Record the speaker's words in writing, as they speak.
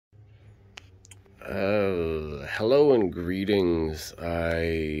Hello and greetings.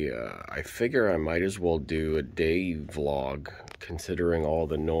 I figure I might as well do a day vlog, considering all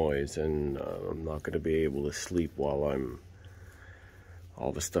the noise, and I'm not going to be able to sleep while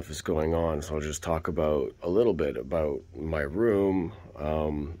all the stuff is going on. So I'll just talk about a little bit about my room.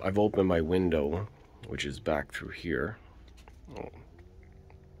 I've opened my window, which is back through here. Oh.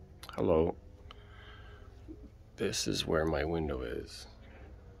 Hello. This is where my window is.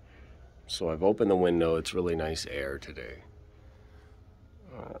 So I've opened the window. It's really nice air today.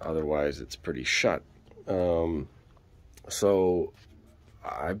 Otherwise, it's pretty shut. So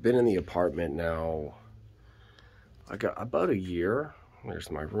I've been in the apartment now, I got about a year.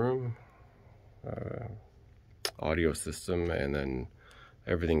 There's my room, audio system, and then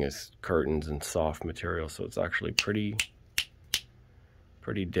everything is curtains and soft material. So it's actually pretty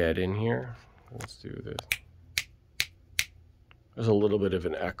dead in here. Let's do this. There's a little bit of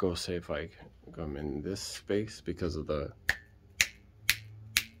an echo, say if I come in this space because of the,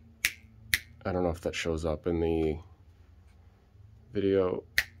 I don't know if that shows up in the video.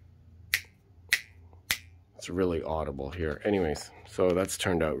 It's really audible here. Anyways, so that's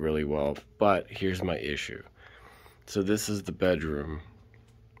turned out really well, but here's my issue. So this is the bedroom,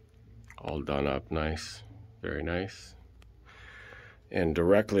 all done up nice, very nice. And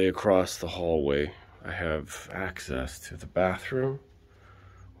directly across the hallway, I have access to the bathroom,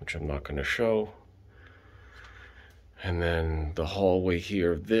 which I'm not going to show. And then the hallway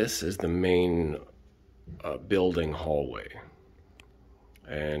here, this is the main building hallway.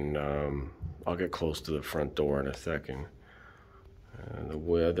 And I'll get close to the front door in a second.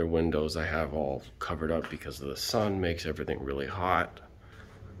 The other windows I have all covered up because of the sun, makes everything really hot.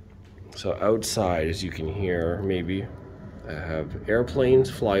 So outside, as you can hear, maybe, I have airplanes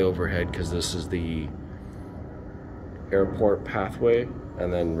fly overhead because this is the airport pathway,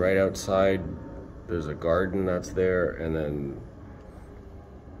 and then right outside there's a garden that's there, and then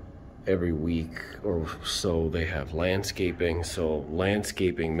every week or so they have landscaping. So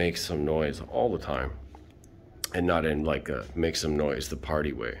landscaping makes some noise all the time, and not in like a make some noise the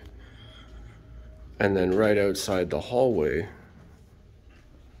party way. And then right outside the hallway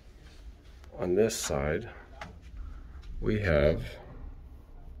on this side we have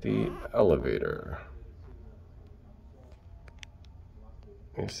the elevator.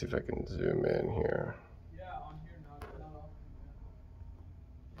 Let me see if I can zoom in here.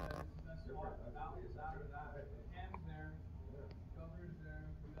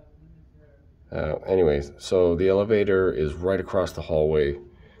 Anyways, so the elevator is right across the hallway.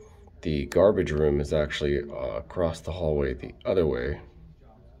 The garbage room is actually across the hallway the other way.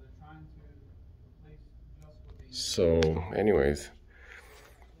 So anyways,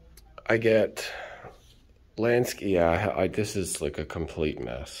 I get landscape. Yeah, this is like a complete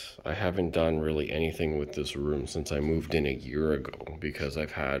mess. I haven't done really anything with this room since I moved in a year ago because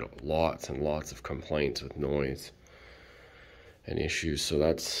I've had lots and lots of complaints with noise and issues. So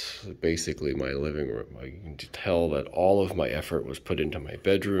that's basically my living room. I can tell that all of my effort was put into my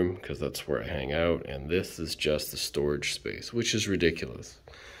bedroom because that's where I hang out, and this is just the storage space, which is ridiculous.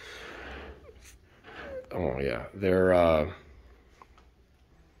 Oh yeah, they're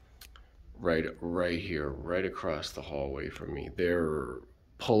right here, right across the hallway from me. They're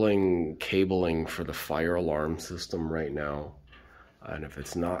pulling cabling for the fire alarm system right now. And if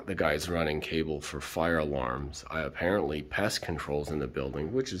it's not the guys running cable for fire alarms, apparently pest control's in the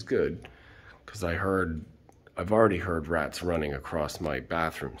building, which is good, because I've already heard rats running across my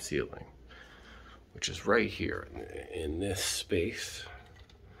bathroom ceiling, which is right here in this space,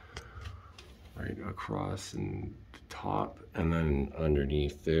 right across and top, and then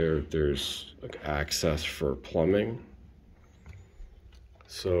underneath there's like access for plumbing.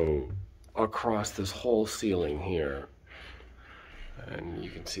 So across this whole ceiling here, and you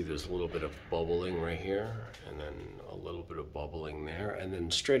can see there's a little bit of bubbling right here, and then a little bit of bubbling there, and then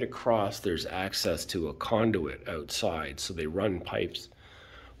straight across there's access to a conduit outside. So they run pipes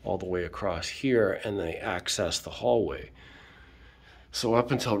all the way across here, and they access the hallway. So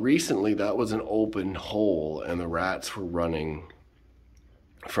up until recently, that was an open hole, and the rats were running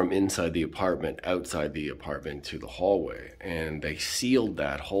from inside the apartment, outside the apartment to the hallway, and they sealed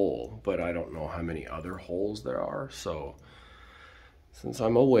that hole, but I don't know how many other holes there are. So since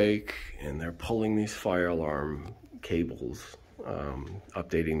I'm awake and they're pulling these fire alarm cables,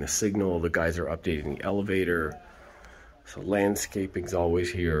 updating the signal, the guys are updating the elevator. So landscaping's always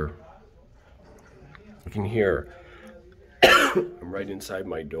here. You can hear I'm right inside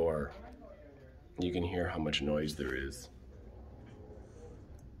my door. You can hear how much noise there is.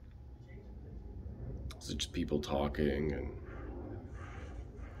 So just people talking, and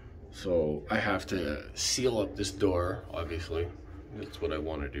So I have to seal up this door, obviously. That's what I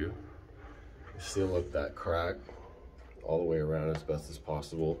want to do. Seal up that crack all the way around as best as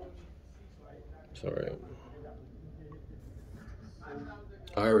possible. Sorry.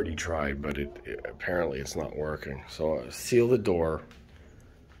 I already tried, but apparently it's not working. So seal the door.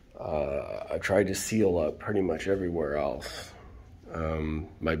 I tried to seal up pretty much everywhere else.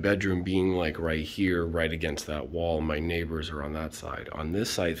 My bedroom being like right here, right against that wall. My neighbors are on that side. On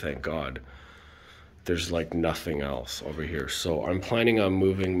this side, thank God, there's like nothing else over here. So I'm planning on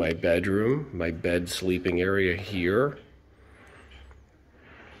moving my bedroom, my bed sleeping area here,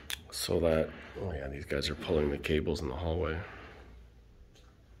 so that, oh yeah, these guys are pulling the cables in the hallway.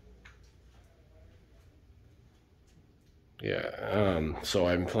 Yeah, so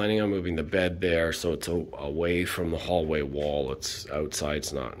I'm planning on moving the bed there so it's away from the hallway wall. It's outside,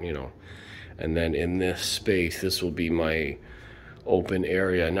 it's not, you know. And then in this space, this will be my open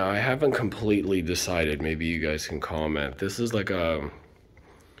area. Now, I haven't completely decided. Maybe you guys can comment. This is like a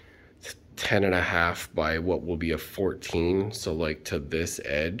 10.5 by what will be a 14. So like to this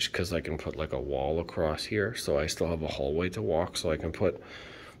edge, because I can put like a wall across here. So I still have a hallway to walk. So I can put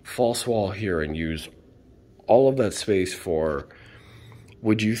false wall here and use all of that space for,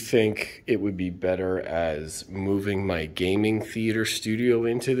 would you think it would be better as moving my gaming theater studio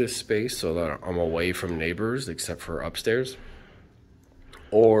into this space so that I'm away from neighbors except for upstairs?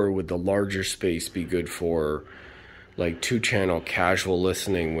 Or would the larger space be good for like 2-channel casual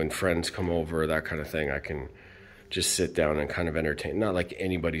listening when friends come over, that kind of thing? I can just sit down and kind of entertain. Not like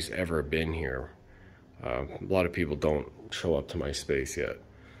anybody's ever been here. A lot of people don't show up to my space yet.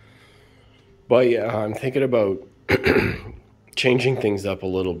 But yeah, I'm thinking about changing things up a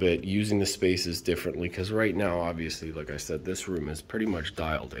little bit, using the spaces differently, because right now, obviously, like I said, this room is pretty much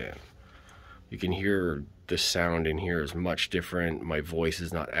dialed in. You can hear the sound in here is much different. My voice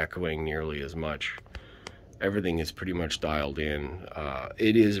is not echoing nearly as much. Everything is pretty much dialed in.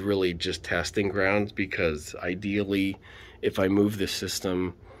 It is really just testing grounds, because ideally, if I move the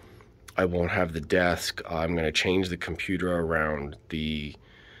system, I won't have the desk. I'm going to change the computer around. The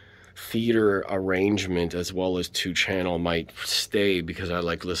theater arrangement as well as 2-channel might stay because I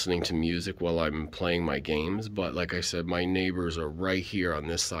like listening to music while I'm playing my games. But like I said, my neighbors are right here on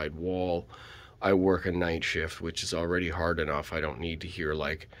this side wall. I work a night shift, which is already hard enough. I don't need to hear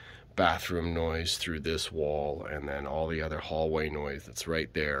like bathroom noise through this wall and then all the other hallway noise that's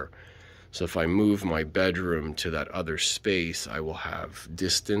right there. So if I move my bedroom to that other space, I will have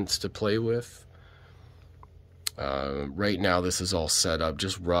distance to play with. Right now this is all set up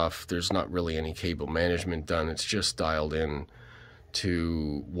just rough. There's not really any cable management done. It's just dialed in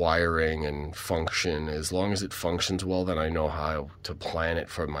to wiring and function. As long as it functions well, then I know how to plan it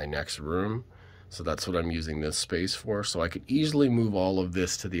for my next room. So that's what I'm using this space for. So I could easily move all of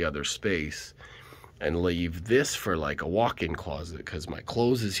this to the other space and leave this for like a walk-in closet, because my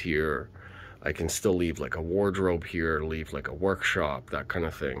clothes is here. I can still leave like a wardrobe here, leave like a workshop, that kind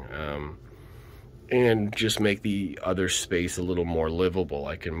of thing. And just make the other space a little more livable.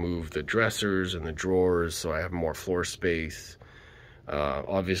 I can move the dressers and the drawers so I have more floor space.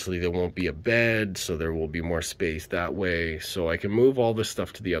 Obviously there won't be a bed, so there will be more space that way. So I can move all this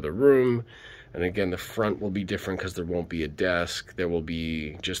stuff to the other room. And again, the front will be different because there won't be a desk. There will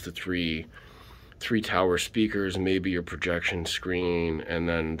be just the three tower speakers, maybe a projection screen, and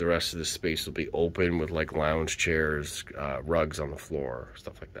then the rest of the space will be open with like lounge chairs, rugs on the floor,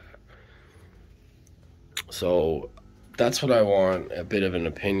 stuff like that. So that's what I want, a bit of an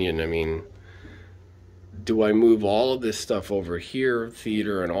opinion. I mean, do I move all of this stuff over here,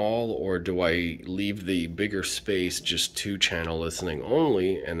 theater and all, or do I leave the bigger space just 2-channel listening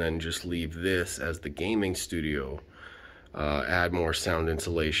only, and then just leave this as the gaming studio, add more sound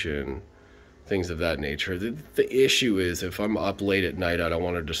insulation, things of that nature? The issue is if I'm up late at night, I don't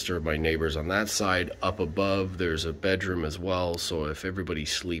want to disturb my neighbors on that side. Up above, there's a bedroom as well. So if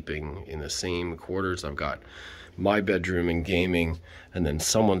everybody's sleeping in the same quarters, I've got my bedroom and gaming, and then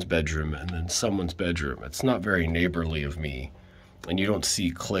someone's bedroom, and then someone's bedroom. It's not very neighborly of me, and you don't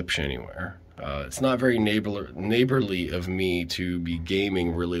see clips anywhere. It's not very neighborly of me to be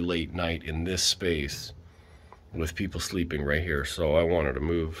gaming really late night in this space with people sleeping right here. So I wanted to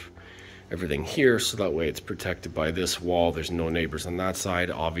move everything here so that way it's protected by this wall. There's no neighbors on that side.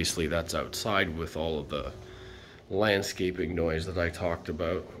 Obviously that's outside with all of the landscaping noise that I talked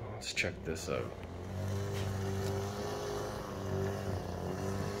about. Let's check this out.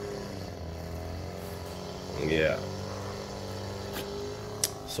 Yeah.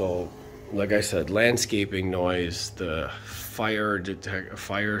 So like I said, landscaping noise, the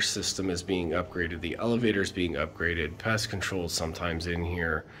fire system is being upgraded, the elevator is being upgraded, pest control sometimes in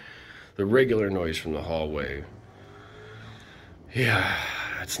here. the regular noise from the hallway. Yeah,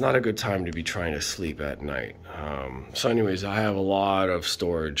 it's not a good time to be trying to sleep at night. So anyways, I have a lot of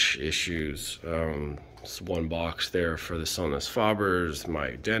storage issues. It's one box there for the Sonus Fabers,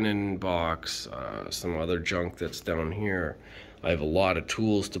 my Denon box, some other junk that's down here. I have a lot of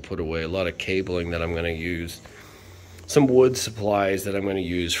tools to put away, a lot of cabling that I'm going to use. Some wood supplies that I'm going to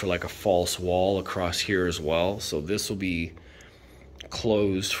use for like a false wall across here as well. So this will be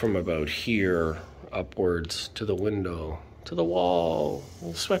closed from about here upwards to the window, to the wall. A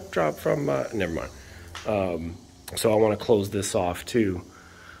little sweat drop from, never mind. So I want to close this off too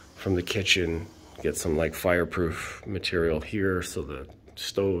from the kitchen, get some like fireproof material here so the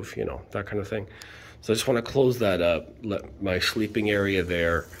stove, you know, that kind of thing. So I just want to close that up, let my sleeping area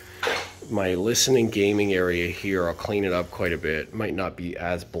there, my listening gaming area here, I'll clean it up quite a bit. It might not be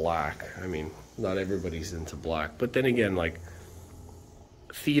as black. I mean, not everybody's into black, but then again, like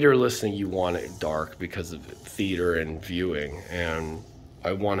theater listening, you want it dark because of theater and viewing, and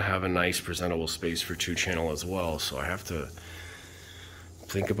I want to have a nice presentable space for 2-channel as well, so I have to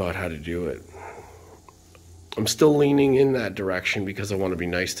think about how to do it. I'm still leaning in that direction because I want to be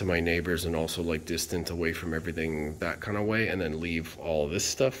nice to my neighbors and also like distant away from everything that kind of way, and then leave all this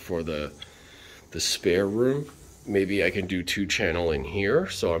stuff for the spare room. Maybe I can do 2-channel in here,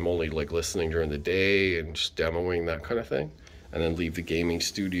 so I'm only like listening during the day and just demoing that kind of thing, and then leave the gaming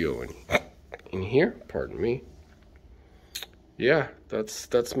studio in here, pardon me. Yeah,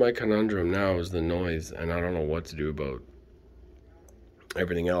 that's my conundrum now, is the noise, and I don't know what to do about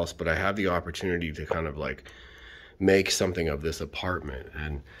everything else, but I have the opportunity to kind of like make something of this apartment,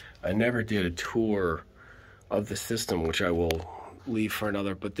 and I never did a tour of the system, which I will leave for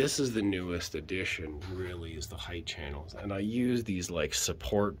another, but this is the newest addition, really, is the height channels, and I use these like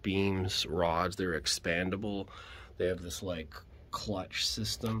support beams rods. They're expandable, they have this like clutch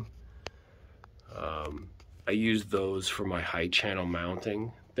system. I use those for my height channel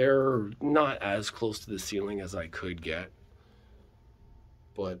mounting. They're not as close to the ceiling as I could get,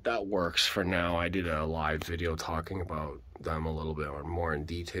 but that works for now. I did a live video talking about them a little bit more in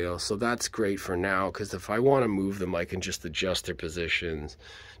detail, so that's great for now, because if I want to move them, I can just adjust their positions,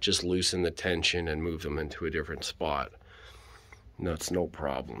 just loosen the tension and move them into a different spot. That's no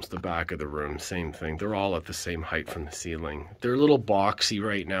problems. The back of the room, same thing. They're all at the same height from the ceiling. They're a little boxy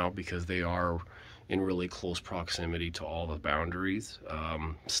right now because they are in really close proximity to all the boundaries,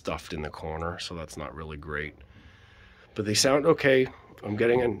 stuffed in the corner, so that's not really great. But they sound okay. I'm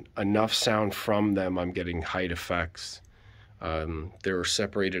getting enough sound from them. I'm getting height effects. They're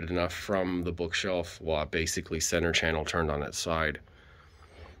separated enough from the bookshelf, well, basically center channel turned on its side.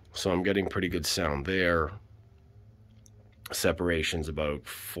 So I'm getting pretty good sound there. Separation's about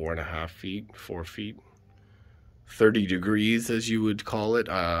 4.5 feet, 4 feet. 30 degrees, as you would call it.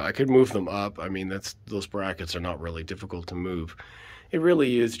 I could move them up. I mean, those brackets are not really difficult to move. It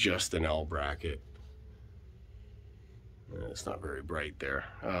really is just an L bracket. It's not very bright there.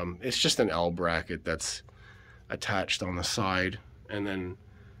 It's just an L bracket that's attached on the side and then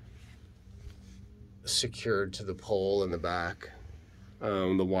secured to the pole in the back.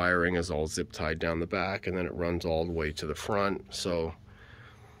 The wiring is all zip tied down the back, and then it runs all the way to the front. So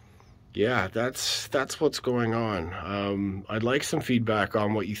yeah, that's what's going on. I'd like some feedback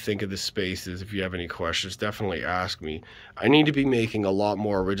on what you think of the spaces. If you have any questions, definitely ask me. I need to be making a lot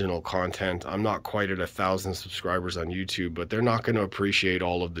more original content. I'm not quite at 1,000 subscribers on YouTube, but they're not going to appreciate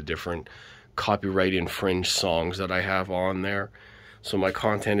all of the different copyright infringed songs that I have on there. So my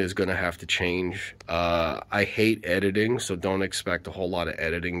content is going to have to change. I hate editing, so don't expect a whole lot of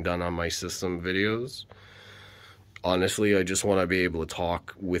editing done on my system videos. Honestly, I just want to be able to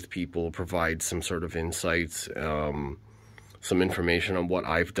talk with people, provide some sort of insights, some information on what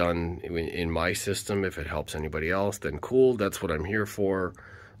I've done in my system. If it helps anybody else, then cool, that's what I'm here for.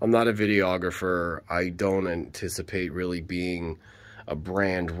 I'm not a videographer. I don't anticipate really being a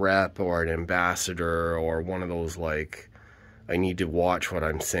brand rep or an ambassador or one of those like, I need to watch what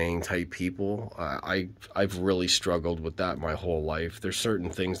I'm saying type people. I've really struggled with that my whole life. There's certain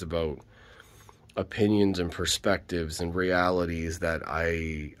things about opinions and perspectives and realities that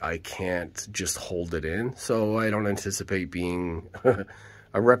I can't just hold it in. So I don't anticipate being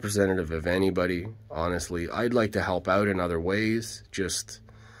a representative of anybody, honestly. I'd like to help out in other ways. Just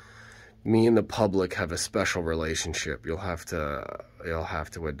me and the public have a special relationship you'll have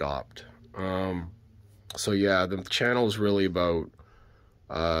to adopt. So yeah, the channel is really about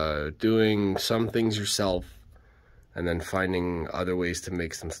doing some things yourself and then finding other ways to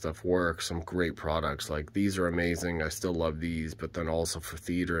make some stuff work. Some great products, like these are amazing. I still love these, but then also for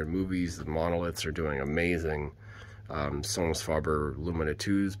theater and movies, the monoliths are doing amazing. Sonos Faber Lumina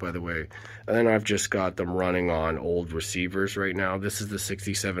 2s, by the way. And then I've just got them running on old receivers right now. This is the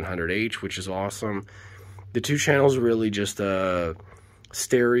 6700H, which is awesome. The 2 channels are really just a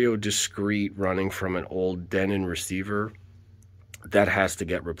stereo discrete running from an old Denon receiver that has to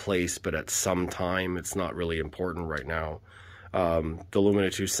get replaced, but at some time. It's not really important right now. The Lumina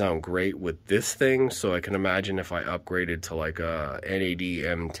 2 sound great with this thing, so I can imagine if I upgraded to like a NAD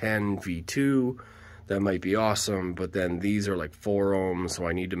M10 V2, that might be awesome. But then these are like 4 ohms, so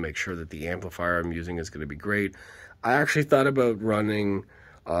I need to make sure that the amplifier I'm using is going to be great. I actually thought about running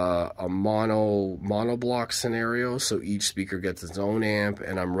a mono block scenario, so each speaker gets its own amp,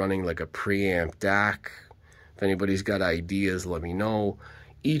 and I'm running like a preamp DAC. If anybody's got ideas, let me know.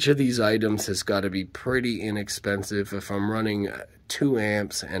 Each of these items has got to be pretty inexpensive. If I'm running 2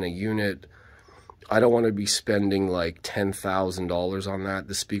 amps and a unit, I don't want to be spending like $10,000 on that.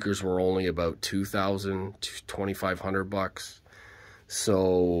 The speakers were only about $2,000 to $2,500.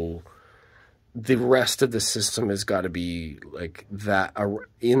 So the rest of the system has got to be like that,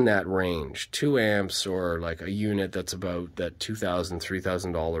 in that range. 2 amps or like a unit that's about that $2,000,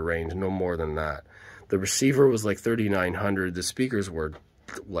 $3,000 range, no more than that. The receiver was like $3,900. The speakers were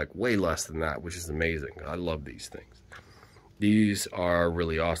like way less than that, which is amazing. I love these things. These are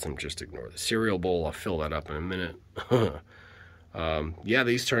really awesome. Just ignore the cereal bowl. I'll fill that up in a minute. Yeah,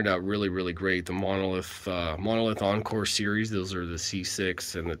 these turned out really, really great. The Monolith Encore series, those are the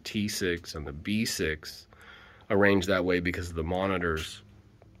C6 and the T6 and the B6, arranged that way because of the monitors.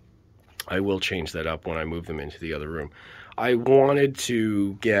 I will change that up when I move them into the other room. I wanted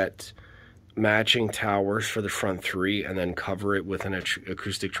to get matching towers for the front 3 and then cover it with an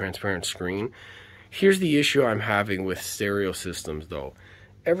acoustic transparent screen. Here's the issue I'm having with stereo systems though.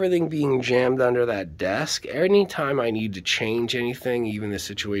 Everything being jammed under that desk, anytime I need to change anything, even the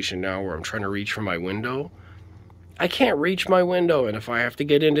situation now where I'm trying to reach for my window, I can't reach my window, and if I have to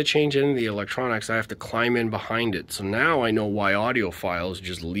get in to change any of the electronics, I have to climb in behind it. So now I know why audiophiles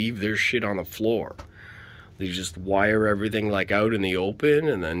just leave their shit on the floor. They just wire everything like out in the open,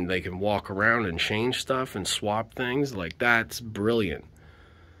 and then they can walk around and change stuff and swap things. Like, that's brilliant.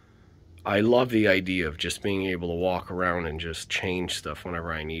 I love the idea of just being able to walk around and just change stuff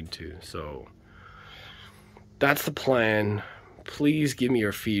whenever I need to. So that's the plan. Please give me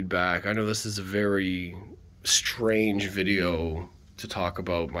your feedback. I know this is a very strange video to talk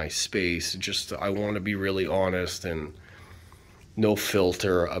about my space. Just, I want to be really honest and no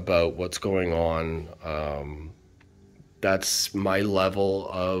filter about what's going on. That's my level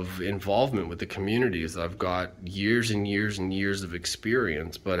of involvement with the community. Is I've got years and years and years of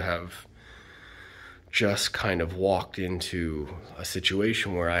experience, but have just kind of walked into a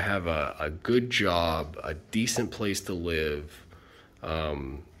situation where I have a good job, a decent place to live.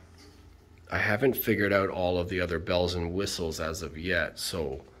 I haven't figured out all of the other bells and whistles as of yet,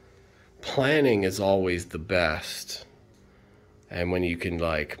 so planning is always the best. And when you can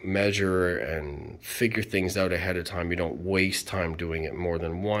like measure and figure things out ahead of time, you don't waste time doing it more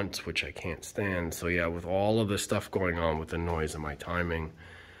than once, which I can't stand. So yeah, with all of the stuff going on with the noise and my timing,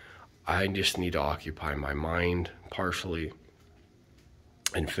 I just need to occupy my mind partially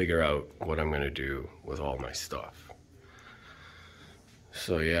and figure out what I'm going to do with all my stuff.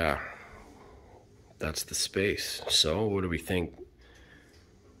 So yeah, that's the space. So what do we think?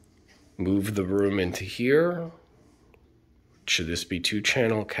 Move the room into here? Should this be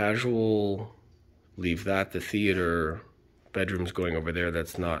 2-channel casual? Leave that the theater. Bedroom's going over there.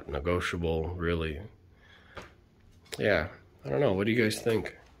 That's not negotiable, really. Yeah, I don't know. What do you guys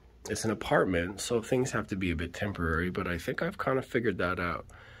think? It's an apartment, so things have to be a bit temporary, but I think I've kind of figured that out.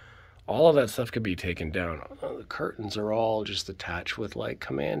 All of that stuff could be taken down. The curtains are all just attached with like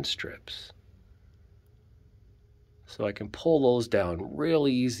command strips. So I can pull those down real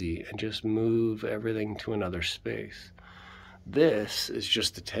easy and just move everything to another space. This is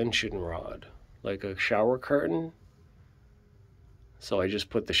just a tension rod, like a shower curtain. So I just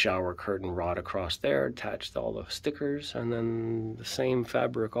put the shower curtain rod across there, attached all the stickers, and then the same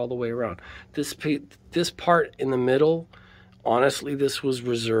fabric all the way around. This part in the middle, honestly, this was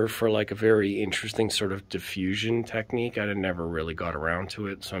reserved for like a very interesting sort of diffusion technique. I never really got around to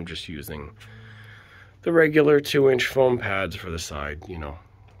it, so I'm just using the regular 2-inch foam pads for the side, you know,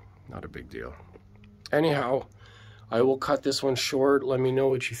 not a big deal. Anyhow, I will cut this one short. Let me know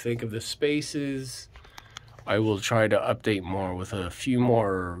what you think of the spaces. I will try to update more with a few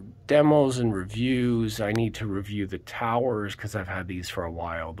more demos and reviews. I need to review the towers because I've had these for a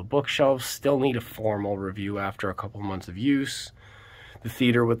while. The bookshelves still need a formal review after a couple months of use. The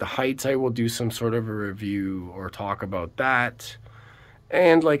theater with the heights, I will do some sort of a review or talk about that.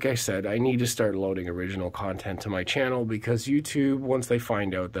 And like I said, I need to start loading original content to my channel, because YouTube, once they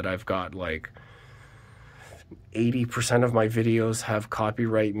find out that I've got like 80% of my videos have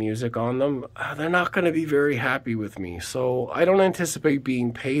copyright music on them, they're not going to be very happy with me. So I don't anticipate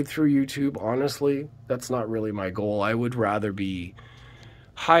being paid through YouTube, honestly. That's not really my goal. I would rather be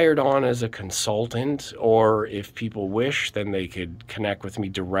hired on as a consultant, or if people wish, then they could connect with me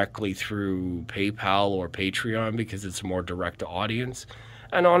directly through PayPal or Patreon, because it's a more direct audience.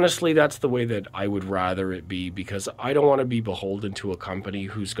 And honestly, that's the way that I would rather it be, because I don't want to be beholden to a company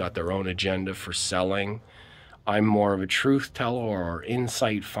who's got their own agenda for selling. I'm more of a truth teller or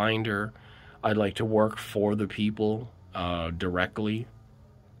insight finder. I'd like to work for the people directly.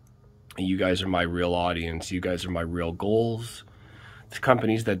 You guys are my real audience. You guys are my real goals. The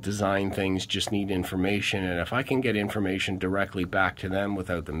companies that design things just need information, and if I can get information directly back to them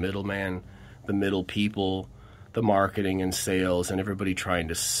without the middleman, the middle people, the marketing and sales, and everybody trying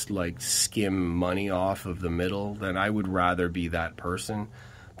to like skim money off of the middle, then I would rather be that person.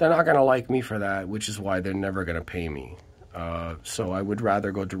 They're not going to like me for that, which is why they're never going to pay me. So I would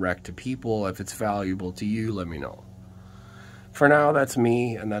rather go direct to people. If it's valuable to you, let me know. For now, that's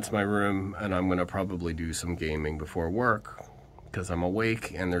me, and that's my room, and I'm going to probably do some gaming before work, because I'm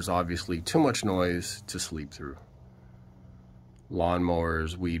awake and there's obviously too much noise to sleep through.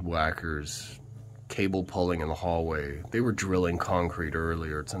 Lawnmowers, weed whackers, cable pulling in the hallway. They were drilling concrete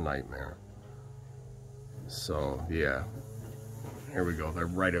earlier. It's a nightmare. So, yeah. Here we go. They're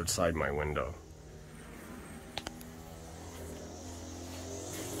right outside my window.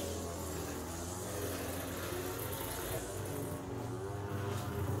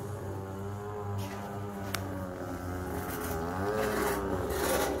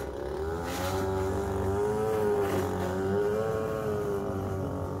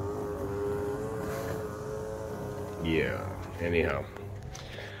 Yeah, anyhow,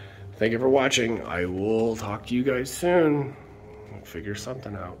 thank you for watching. I will talk to you guys soon. Figure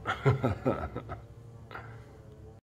something out.